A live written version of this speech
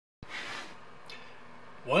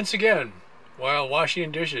Once again, while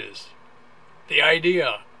washing dishes, the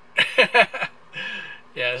idea.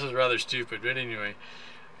 Yeah, this is rather stupid, but anyway.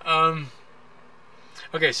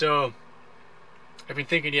 Okay, so I've been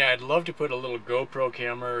thinking, yeah, I'd love to put a little GoPro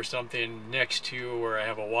camera or something next to where I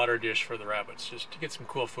have a water dish for the rabbits, just to get some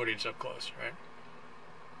cool footage up close, right?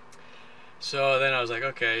 So then I was like,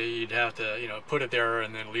 okay, you'd have to, put it there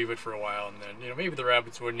and then leave it for a while, and then, maybe the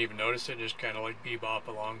rabbits wouldn't even notice it, just kind of like bebop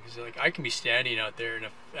along, because like I can be standing out there, and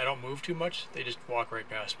if I don't move too much, they just walk right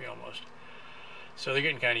past me almost. So they're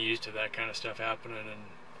getting kind of used to that kind of stuff happening,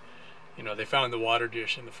 and they found the water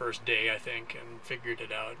dish in the first day, I think, and figured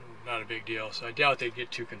it out, and not a big deal. So I doubt they'd get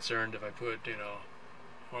too concerned if I put,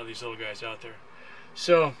 one of these little guys out there.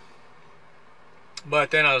 So, but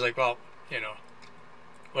then I was like, well,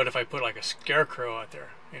 what if I put like a Scarecrow out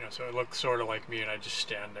there, so it looked sort of like me, and I just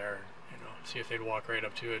stand there, see if they'd walk right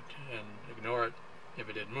up to it and ignore it if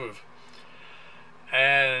it didn't move.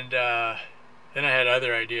 And then I had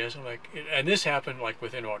other ideas. I'm like, and this happened like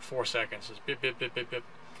within about 4 seconds. It's bip, bip, bip, bip, bip.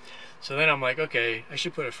 So then I'm like, okay, I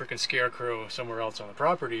should put a freaking Scarecrow somewhere else on the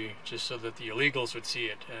property just so that the illegals would see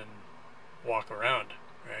it and walk around,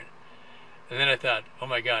 right? And then I thought, oh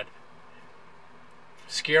my God,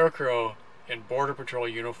 Scarecrow in Border Patrol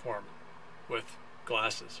uniform with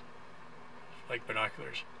glasses, like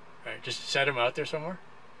binoculars, right? Just set him out there somewhere.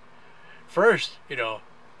 First,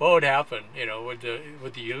 what would happen? Would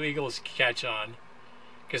the illegals catch on?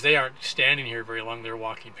 Because they aren't standing here very long, they're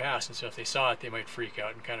walking past, and so if they saw it, they might freak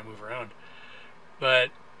out and kind of move around. But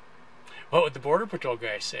what would the Border Patrol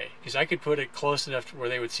guys say? Because I could put it close enough to where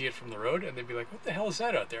they would see it from the road, and they'd be like, what the hell is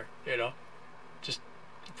that out there? Just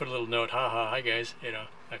put a little note, haha, hi guys,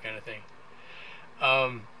 that kind of thing.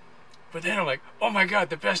 But then I'm like, oh my God,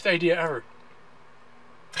 the best idea ever.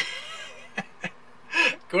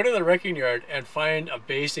 Go to the wrecking yard and find a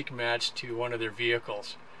basic match to one of their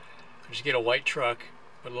vehicles. Just get a white truck,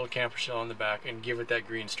 put a little camper shell on the back, and give it that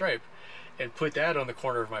green stripe, and put that on the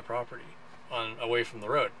corner of my property, away from the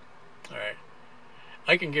road. All right,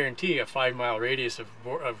 I can guarantee a 5-mile radius of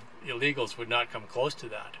illegals would not come close to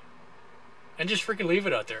that. And just freaking leave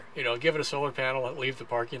it out there. Give it a solar panel, leave the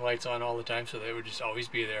parking lights on all the time so they would just always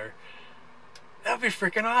be there. That'd be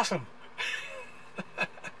freaking awesome.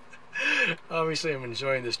 Obviously, I'm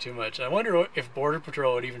enjoying this too much. I wonder if Border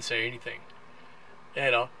Patrol would even say anything.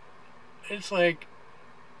 It's like,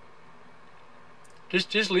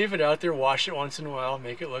 just leave it out there, wash it once in a while,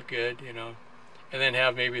 make it look good, and then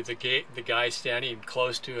have maybe the guy standing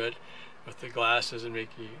close to it with the glasses and make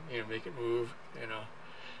it move, and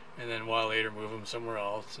then a while later move them somewhere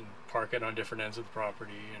else and park it on different ends of the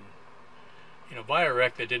property, and buy a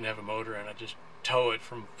wreck that didn't have a motor in it, just tow it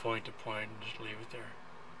from point to point and just leave it there.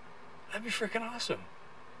 That'd be freaking awesome.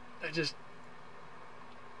 Okay.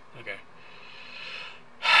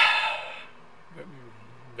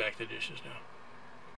 Back to the dishes now.